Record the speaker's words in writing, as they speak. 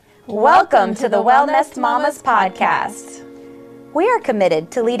Welcome to the Wellness Mamas podcast. We are committed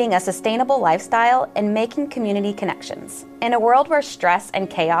to leading a sustainable lifestyle and making community connections. In a world where stress and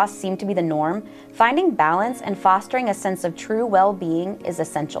chaos seem to be the norm, finding balance and fostering a sense of true well-being is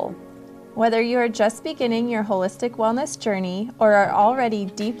essential. Whether you are just beginning your holistic wellness journey or are already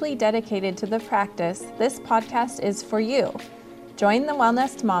deeply dedicated to the practice, this podcast is for you. Join the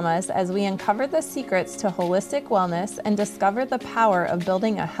Wellness Mamas as we uncover the secrets to holistic wellness and discover the power of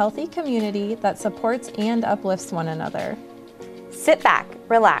building a healthy community that supports and uplifts one another. Sit back,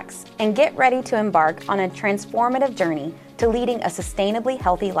 relax, and get ready to embark on a transformative journey to leading a sustainably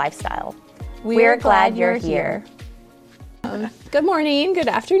healthy lifestyle. We're glad you're here. Good morning, good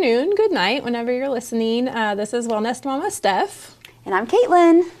afternoon, good night, whenever you're listening. This is Wellness Mama Steph. And I'm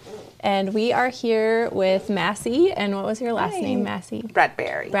Caitlin. And we are here with Massy. And what was your last name, Massy?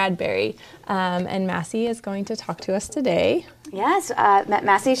 Bradberry. Bradberry. And Massy is going to talk to us today. Yes,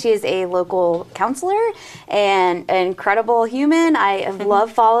 Massy, she is a local counselor and an incredible human. I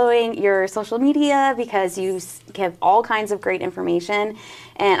love following your social media because you give all kinds of great information.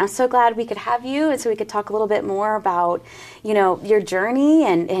 And I'm so glad we could have you, and so we could talk a little bit more about, your journey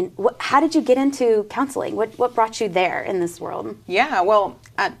and how did you get into counseling? What brought you there in this world? Yeah, well,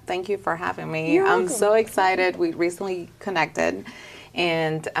 thank you for having me. I'm so excited. We recently connected,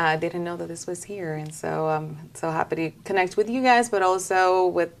 and I didn't know that this was here, and so I'm so happy to connect with you guys, but also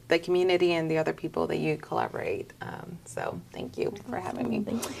with the community and the other people that you collaborate. So thank you for having me.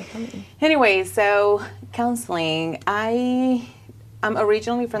 Thank you for coming. Anyway, so counseling. I'm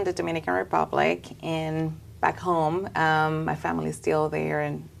originally from the Dominican Republic, and back home, my family is still there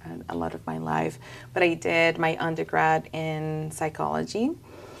and a lot of my life, but I did my undergrad in psychology,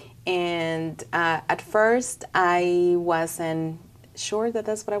 and at first I wasn't sure that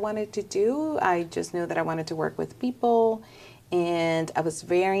that's what I wanted to do. I just knew that I wanted to work with people, and I was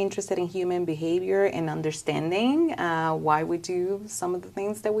very interested in human behavior and understanding why we do some of the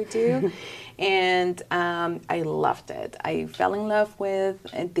things that we do. And I loved it. I fell in love with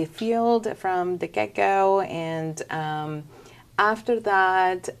the field from the get-go. And after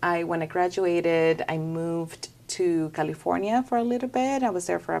that, when I graduated, I moved to California for a little bit. I was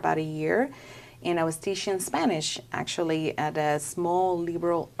there for about a year. And I was teaching Spanish, actually, at a small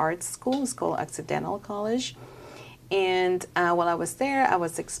liberal arts school. It's called Occidental College. And while I was there, I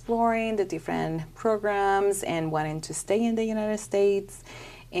was exploring the different programs and wanting to stay in the United States.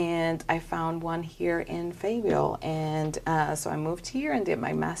 And I found one here in Fayetteville. And so I moved here and did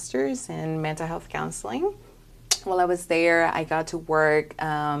my master's in mental health counseling. While I was there, I got to work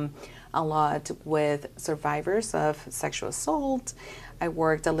a lot with survivors of sexual assault. I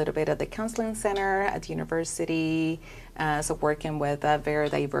worked a little bit at the counseling center at the university, so working with a very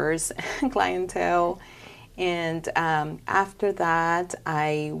diverse clientele. And after that,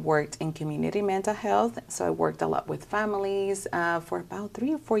 I worked in community mental health. So I worked a lot with families for about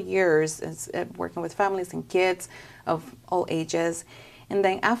 3 or 4 years, working with families and kids of all ages. And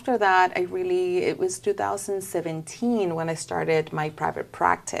then after that, it was 2017 when I started my private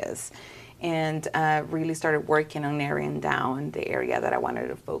practice and really started working on narrowing down the area that I wanted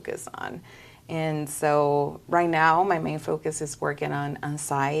to focus on. And so right now, my main focus is working on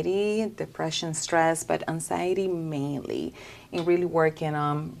anxiety, depression, stress, but anxiety mainly, and really working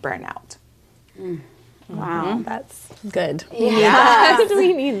on burnout. Wow, that's good. Yeah.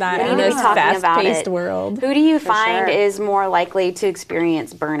 We need that in this fast-paced world. Who do you find is more likely to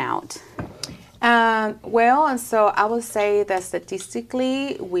experience burnout? So I would say that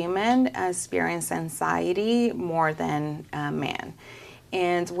statistically, women experience anxiety more than men.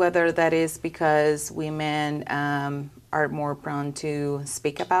 And whether that is because women are more prone to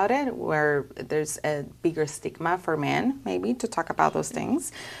speak about it, where there's a bigger stigma for men, maybe, to talk about those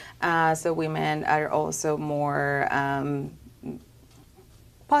things. So women are also more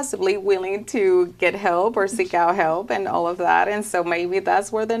possibly willing to get help or seek out help and all of that. And so maybe that's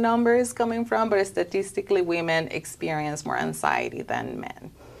where the number is coming from. But statistically, women experience more anxiety than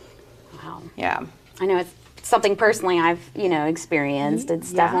men. Wow. Yeah. I know it's something personally I've, experienced.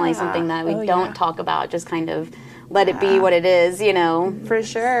 It's definitely something that we don't talk about, just kind of let it be what it is, For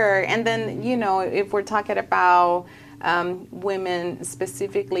sure. And then, if we're talking about women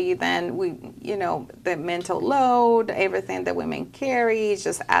specifically, then the mental load, everything that women carry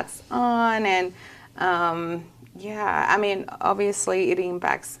just adds on. And obviously it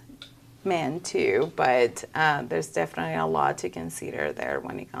impacts men too, but there's definitely a lot to consider there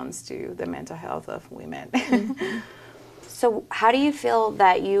when it comes to the mental health of women. So how do you feel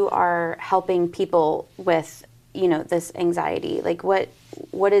that you are helping people with, this anxiety? Like what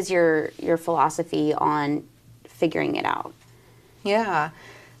is your philosophy on figuring it out? Yeah.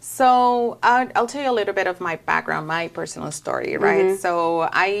 So I'll tell you a little bit of my background, my personal story, right? So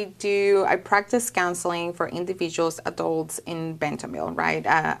I practice counseling for individuals, adults in Bentonville, right?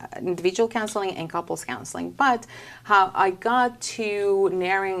 Individual counseling and couples counseling. But how I got to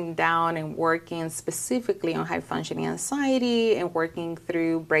narrowing down and working specifically on high functioning anxiety and working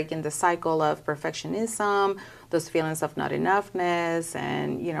through breaking the cycle of perfectionism, those feelings of not enoughness,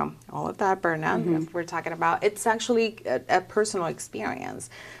 and all of that burnout that we're talking about. It's actually a personal experience.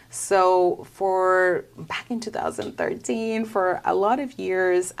 So back in 2013, for a lot of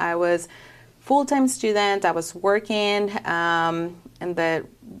years, I was full-time student. I was working in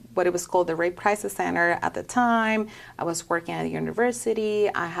what it was called the Rape Crisis Center at the time. I was working at a university.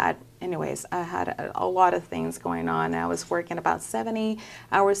 I had a lot of things going on. I was working about 70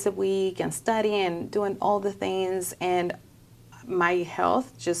 hours a week and studying, doing all the things, and my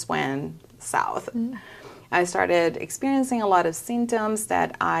health just went south. I started experiencing a lot of symptoms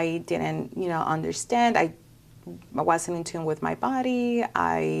that I didn't, understand. I wasn't in tune with my body.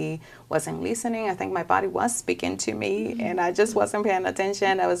 I wasn't listening. I think my body was speaking to me, and I just wasn't paying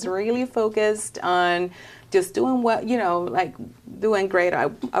attention. I was really focused on just doing doing great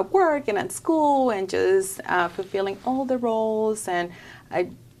at work and at school, and just fulfilling all the roles. And I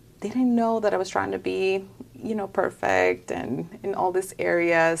didn't know that I was trying to be, perfect and in all these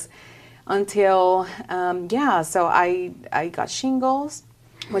areas until, so I got shingles,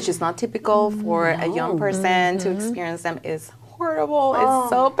 which is not typical for a young person to experience them. It's horrible. It's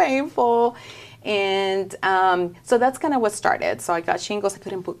so painful. And so that's kind of what started. So I got shingles. I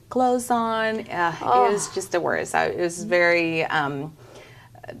couldn't put clothes on. It was just the worst. It was very, it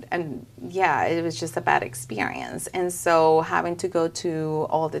was just a bad experience. And so having to go to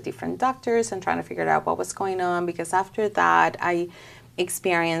all the different doctors and trying to figure out what was going on, because after that I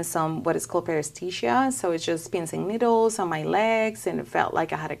experienced some what is called paresthesia. So it's just pins and needles on my legs, and it felt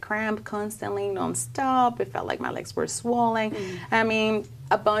like I had a cramp constantly, nonstop. It felt like my legs were swollen. I mean,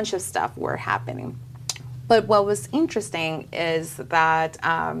 a bunch of stuff were happening. But what was interesting is that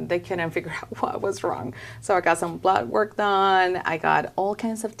they couldn't figure out what was wrong. So I got some blood work done. I got all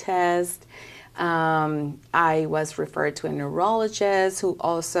kinds of tests. I was referred to a neurologist who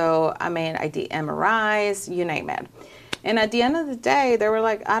also, I did MRIs, you name it. And at the end of the day, they were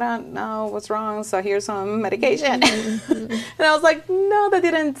like, I don't know what's wrong, so here's some medication. And I was like, no, that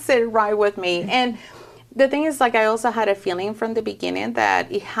didn't sit right with me. And the thing is, I also had a feeling from the beginning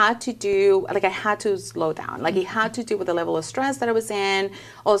that it had to do, I had to slow down. It had to do with the level of stress that I was in.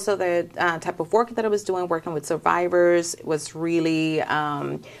 Also, the type of work that I was doing, working with survivors, was really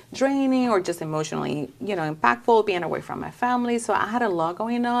draining or just emotionally, impactful, being away from my family. So I had a lot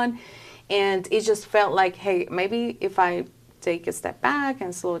going on. And it just felt like, hey, maybe if I take a step back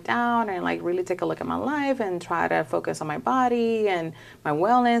and slow down and really take a look at my life and try to focus on my body and my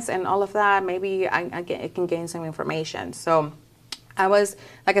wellness and all of that, maybe I can gain some information. So I was,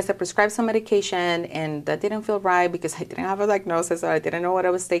 like I said, prescribed some medication, and that didn't feel right because I didn't have a diagnosis, or I didn't know what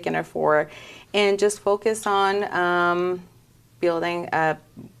I was taking it for, and just focus on building a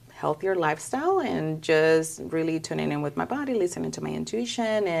healthier lifestyle and just really tuning in with my body, listening to my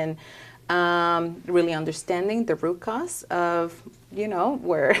intuition, and really understanding the root cause of,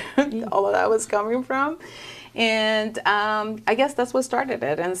 where all of that was coming from. And I guess that's what started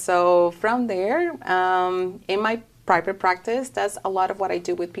it. And so from there, in my private practice, that's a lot of what I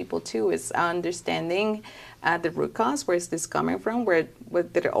do with people too, is understanding the root cause. Where is this coming from? Where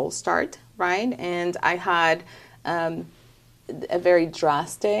did it all start, right? And I had a very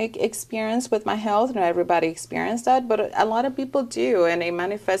drastic experience with my health. Not everybody experienced that, but a lot of people do, and it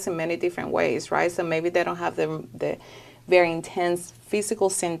manifests in many different ways, right? So maybe they don't have the very intense physical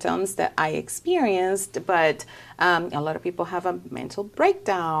symptoms that I experienced, but a lot of people have a mental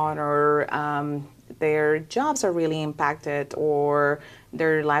breakdown, or their jobs are really impacted, or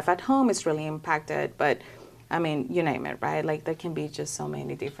their life at home is really impacted. But you name it, right? There can be just so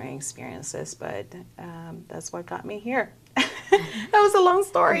many different experiences, but that's what got me here. That was a long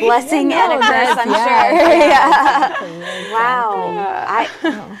story. Blessing and a curse, I'm sure. Yeah.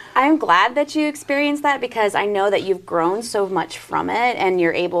 Wow. I'm glad that you experienced that, because I know that you've grown so much from it, and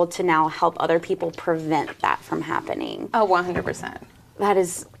you're able to now help other people prevent that from happening. Oh, 100%. That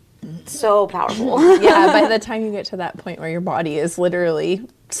is so powerful. Yeah, by the time you get to that point where your body is literally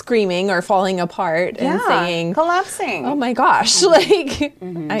screaming or falling apart and saying, collapsing. Oh my gosh, like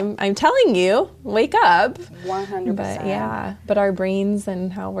I'm telling you, wake up. 100%. But our brains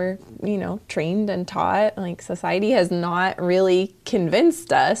and how we're, trained and taught, like society has not really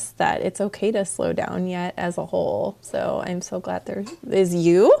convinced us that it's okay to slow down yet as a whole. So I'm so glad there is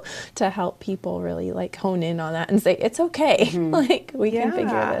you to help people really like hone in on that and say, it's okay. Like we can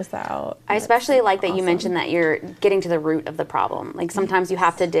figure this out. I especially like that you mentioned that you're getting to the root of the problem. Like sometimes you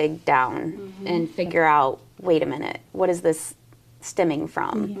have to dig down and figure out, wait a minute, what is this stemming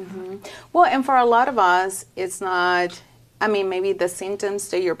from? Well, and for a lot of us, it's not, maybe the symptoms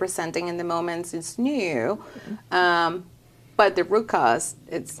that you're presenting in the moments is new, but the root cause,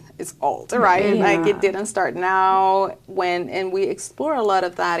 it's old, right? Like it didn't start now and we explore a lot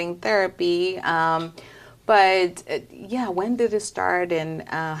of that in therapy. But when did it start, and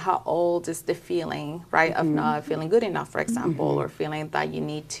how old is the feeling, right, of not feeling good enough, for example, or feeling that you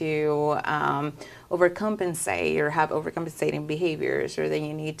need to overcompensate or have overcompensating behaviors, or that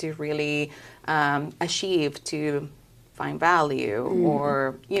you need to really achieve to find value,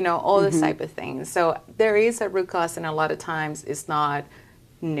 or, all this type of things. So there is a root cause, and a lot of times it's not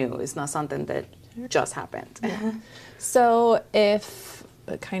new. It's not something that just happened. So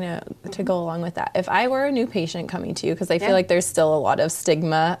kind of to go along with that, if I were a new patient coming to you, because I feel like there's still a lot of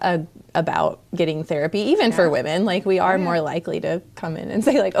stigma about getting therapy, even for women, like we are more likely to come in and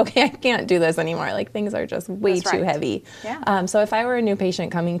say like, okay, I can't do this anymore. Like things are just way too heavy. So if I were a new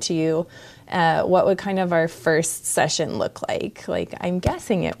patient coming to you, what would kind of our first session look like? Like I'm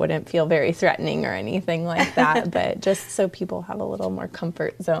guessing it wouldn't feel very threatening or anything like that, but just so people have a little more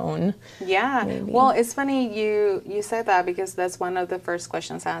comfort zone. Maybe. Well, it's funny you said that, because that's one of the first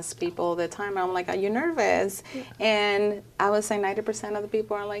questions I ask people all the time. I'm like, are you nervous? And I would say 90% of the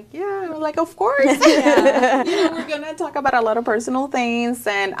people are like, I'm like, of course. We're gonna talk about a lot of personal things,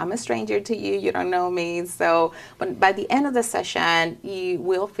 and I'm a stranger to you. You don't know me. So but by the end of the session, you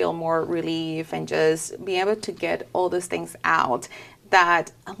will feel more relief and just be able to get all those things out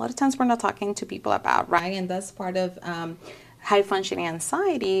that a lot of times we're not talking to people about, right? And that's part of high functioning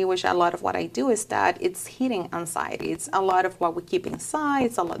anxiety, which a lot of what I do is that it's hidden anxiety. It's a lot of what we keep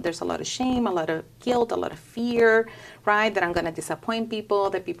inside. There's a lot of shame, a lot of guilt, a lot of fear, right? That I'm going to disappoint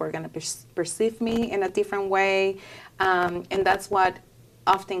people, that people are going to perceive me in a different way. And that's what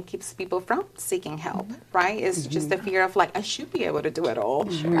often keeps people from seeking help, right? It's just the fear of like, I should be able to do it all.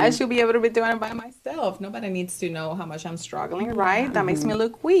 I should be able to be doing it by myself. Nobody needs to know how much I'm struggling, right? That makes me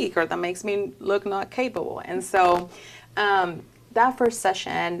look weak, or that makes me look not capable. And so that first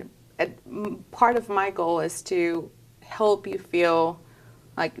session, part of my goal is to help you feel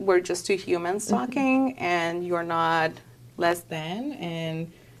like we're just two humans talking, and you're not less than,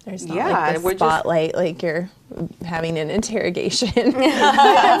 and there's not like the spotlight, like you're having an interrogation.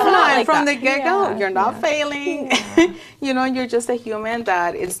 Like from the get-go, you're not failing. You're just a human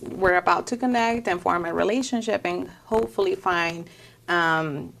that we're about to connect and form a relationship and hopefully find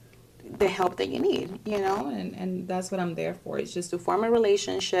the help that you need, and that's what I'm there for. It's just to form a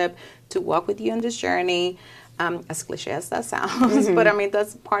relationship, to walk with you on this journey. As cliche as that sounds, but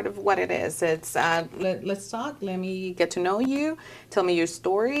that's part of what it is. It's let's talk. Let me get to know you. Tell me your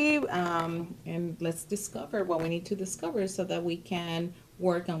story, and let's discover what we need to discover so that we can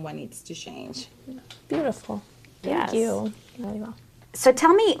work on what needs to change. Beautiful. Thank you. Really well. So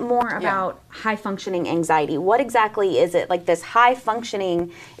tell me more about high functioning anxiety. What exactly is it? Like this high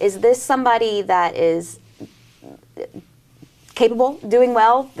functioning, is this somebody that is capable, doing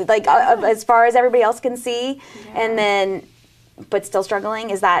well, like as far as everybody else can see, and then but still struggling?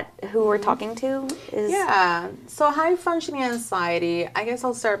 Is that who we're talking to? So high functioning anxiety, I guess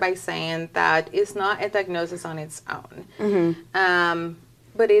I'll start by saying that it's not a diagnosis on its own.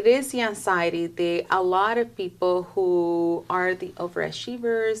 But it is the anxiety. A lot of people who are the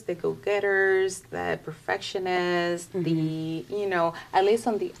overachievers, the go-getters, the perfectionists, the, at least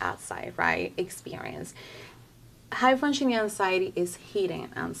on the outside, right, experience. High functioning anxiety is hidden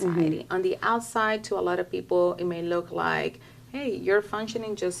anxiety. On the outside, to a lot of people, it may look like, hey, you're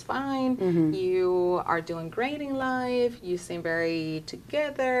functioning just fine. You are doing great in life. You seem very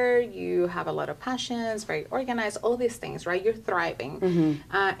together. You have a lot of passions, very organized, all these things, right? You're thriving.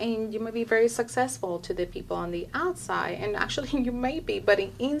 And you may be very successful to the people on the outside. And actually, you may be, but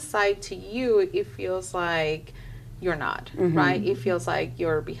inside to you, it feels like you're not, right? It feels like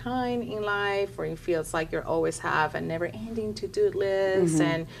you're behind in life, or it feels like you always have a never-ending to-do list,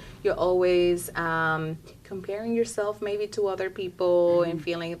 and you're always comparing yourself maybe to other people and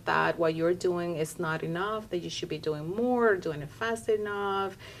feeling that what you're doing is not enough, that you should be doing more, doing it fast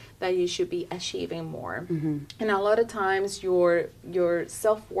enough, that you should be achieving more. And a lot of times your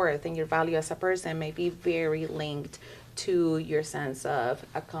self-worth and your value as a person may be very linked to your sense of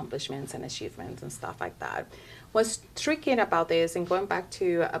accomplishments and achievements and stuff like that. What's tricky about this, and going back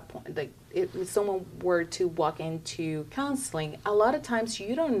to a point, like if someone were to walk into counseling, a lot of times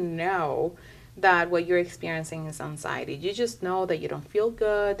you don't know that what you're experiencing is anxiety. You just know that you don't feel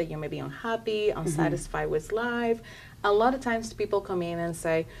good, that you may be unhappy, unsatisfied with life. A lot of times people come in and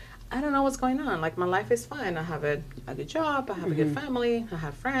say, I don't know what's going on. Like, my life is fine. I have a good job. I have a good family. I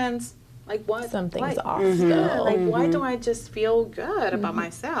have friends. Like, what? Something's off, Yeah, though. like, why do I just feel good about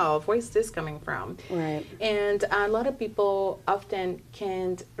myself? Where is this coming from? Right. And a lot of people often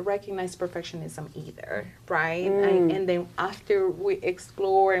can't recognize perfectionism either, right? And then after we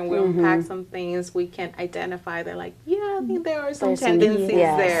explore and we unpack some things, we can identify that, like, yeah, I think there are some tendencies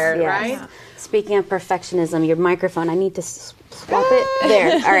there, right? Yeah. Speaking of perfectionism, your microphone, I need to swap it.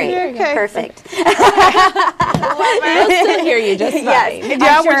 There. All right. Okay. Perfect. We'll still hear you just fine.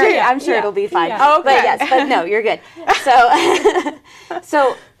 Yes. I'm sure it'll be fine. Yeah. Okay. But yes, but no, you're good.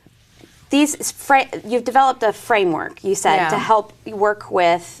 So, you've developed a framework, you said, to help you work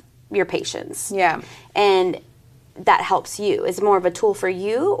with your patients. Yeah. And that helps you. Is it more of a tool for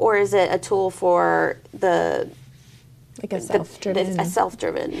you, or is it a tool for Like a self-driven. a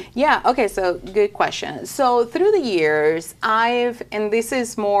self-driven? Yeah, okay, so good question. So through the years, and this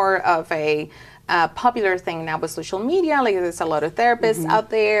is more of a popular thing now with social media, like there's a lot of therapists out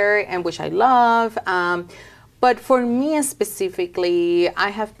there, and which I love. But for me specifically, I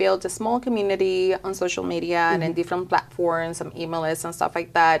have built a small community on social media and in different platforms, some email lists and stuff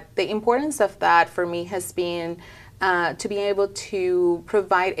like that. The importance of that for me has been to be able to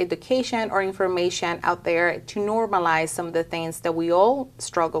provide education or information out there to normalize some of the things that we all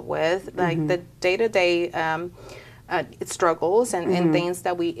struggle with, like the day-to-day struggles and things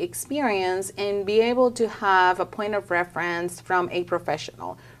that we experience, and be able to have a point of reference from a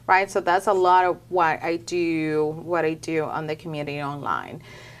professional, right? So that's a lot of what I do on the community online.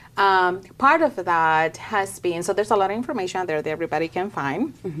 Part of that has been, so there's a lot of information out there that everybody can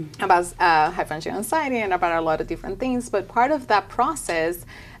find about high functioning anxiety and about a lot of different things, but part of that process,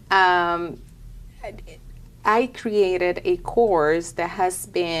 I created a course that has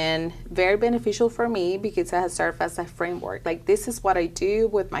been very beneficial for me because it has served as a framework. Like, this is what I do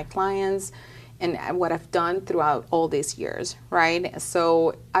with my clients and what I've done throughout all these years, right?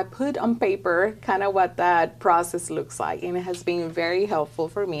 So I put on paper kind of what that process looks like, and it has been very helpful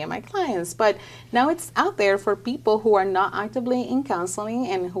for me and my clients. But now it's out there for people who are not actively in counseling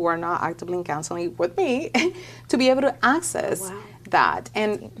and who are not actively in counseling with me to be able to access that.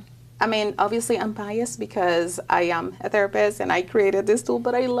 And I mean, obviously I'm biased because I am a therapist and I created this tool,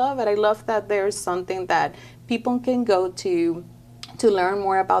 but I love it. I love that there's something that people can go to learn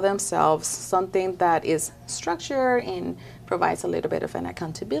more about themselves, something that is structured and provides a little bit of an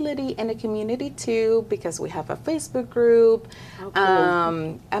accountability and a community too, because we have a Facebook group.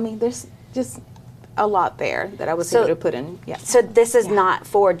 I mean, there's just a lot there that I was able to put in. Yeah. So this is not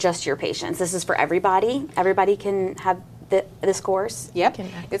for just your patients. This is for everybody. Everybody can have this course. Yep.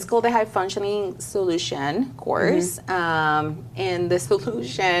 It's called the High Functioning Solution course. And the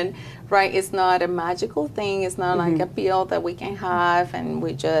solution, right, it's not a magical thing. It's not like a pill that we can have and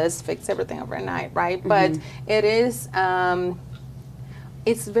we just fix everything overnight, right? But it is,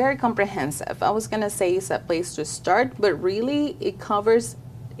 it's very comprehensive. I was going to say it's a place to start, but really it covers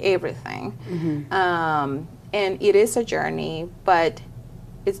everything. And it is a journey, but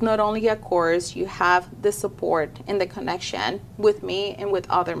it's not only a course. You have the support and the connection with me and with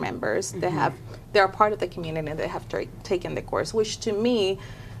other members that they're part of the community and they have taken the course, which to me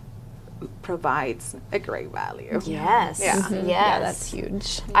provides a great value. Yes. Yeah, that's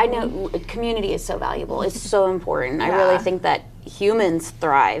huge. I know community is so valuable. It's so important. I really think that humans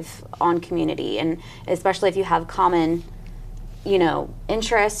thrive on community, and especially if you have common,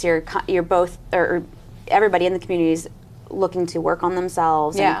 interests. You're both, or everybody in the community is looking to work on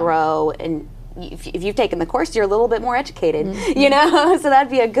themselves and grow, and if you've taken the course, you're a little bit more educated, so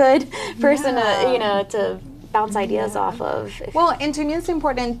that'd be a good person to bounce ideas off of. Well, and to me it's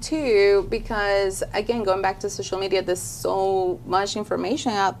important too, because again, going back to social media, there's so much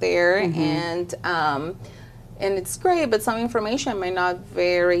information out there, and it's great, but some information may not be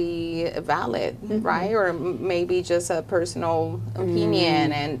very valid, right? Or maybe just a personal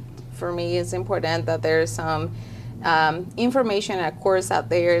opinion. And for me, it's important that there's some information and a course out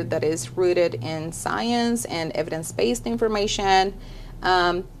there that is rooted in science and evidence-based information.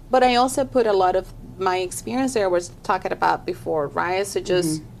 But I also put a lot of my experience there, was talking about before, right? So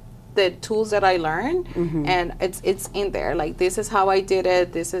just the tools that I learned, and it's in there. Like, this is how I did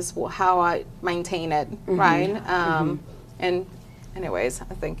it. This is how I maintain it, right? And anyways,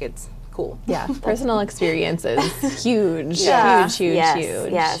 I think it's cool. Yeah, personal experience is huge, huge. Yes,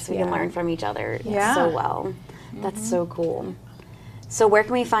 huge. we can learn from each other Yeah. so well. That's so cool. So where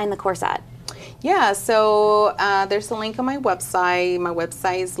can we find the course at? Yeah, so there's a link on my website. My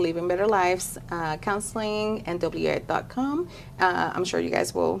website is Living Better Lives, Counseling, NWA.com. I'm sure you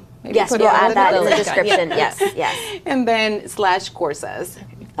guys will maybe Yes, put we'll it add on that in the notes. description. Yes. And then /courses.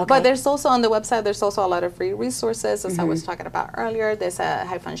 Okay. But there's also on the website, there's also a lot of free resources, as I was talking about earlier. There's a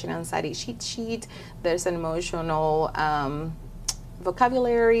high functioning anxiety cheat sheet. There's an emotional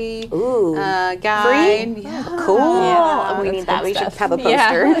vocabulary guide. Free? Yeah. Cool. Yeah, we that's need that. good We should stuff. have a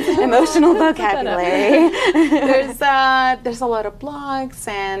Yeah. poster. Emotional vocabulary. There's a lot of blogs,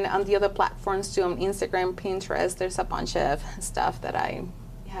 and on the other platforms too, on Instagram, Pinterest, there's a bunch of stuff that I'm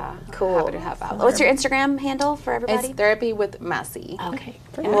happy to have out. What's your Instagram handle for everybody? It's Therapy with Massy. Okay.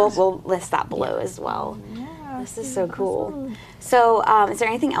 And we'll list that below as well. This is so cool. So is there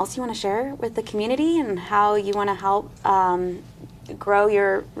anything else you want to share with the community and how you want to help grow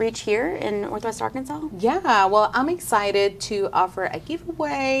your reach here in Northwest Arkansas? Yeah, well, I'm excited to offer a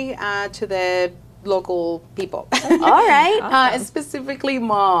giveaway to the local people. All right. Specifically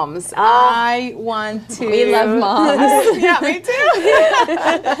moms. I want to... We love moms. Yeah, me too.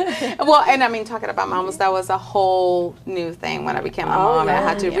 Well, and I mean, talking about moms, that was a whole new thing when I became a mom. yeah. I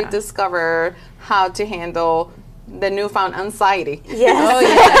had to rediscover how to handle the newfound anxiety. Yes.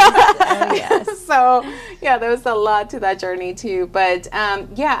 Oh, yes. So, yeah, there was a lot to that journey too. But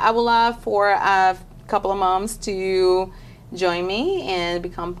yeah, I would love for a couple of moms to join me and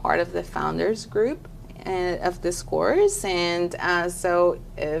become part of the founders group of this course. And so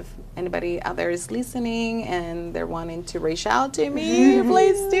if anybody out there is listening and they're wanting to reach out to me,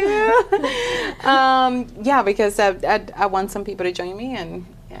 please do. Yeah, because I want some people to join me and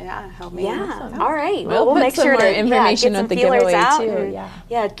help me. Yeah. All right. We'll We'll put make some sure more to information get some with the feelers giveaway, out too.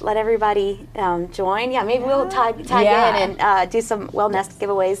 and, let everybody join. Yeah, maybe we'll tag in and do some wellness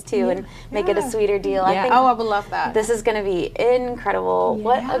giveaways too and make it a sweeter deal. I think I would love that. this is going to be incredible.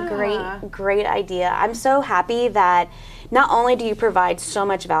 What a great idea. I'm so happy that not only do you provide so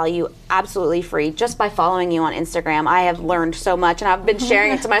much value absolutely free just by following you on Instagram. I have learned so much, and I've been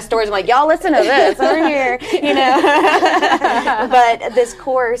sharing it to my stories. I'm like, y'all listen to this over here, But this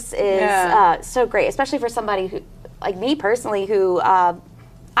course is so great, especially for somebody who, like me personally, who I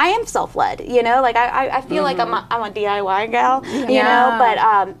am self-led, like I feel like I'm a DIY gal,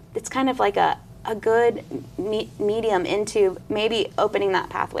 but it's kind of like a good medium into maybe opening that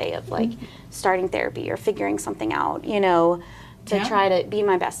pathway of like starting therapy or figuring something out, to try to be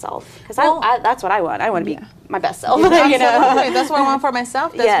my best self. Because that's what I want. I want to be my best self. Absolutely. That's what I want for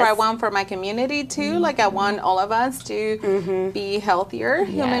myself. That's what I want for my community too. Like I want all of us to be healthier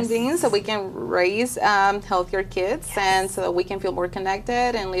human beings so we can raise healthier kids and so that we can feel more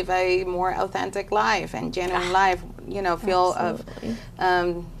connected and live a more authentic life and genuine life. Feel of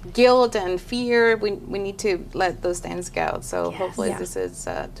guilt and fear. We need to let those things go. So hopefully this is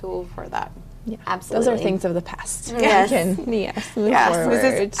a tool for that. Yeah, absolutely. Those are things of the past. Yes. Move forward.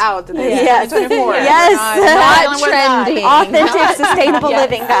 This is out. This is Yes. 2024. Yes. Not trending. Authentic, sustainable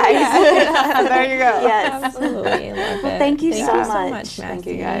living, guys. There you go. Yes. Absolutely. Love it. Thank you so you much. Massy. Thank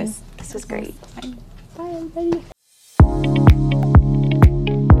you, guys. This was great. Bye, everybody.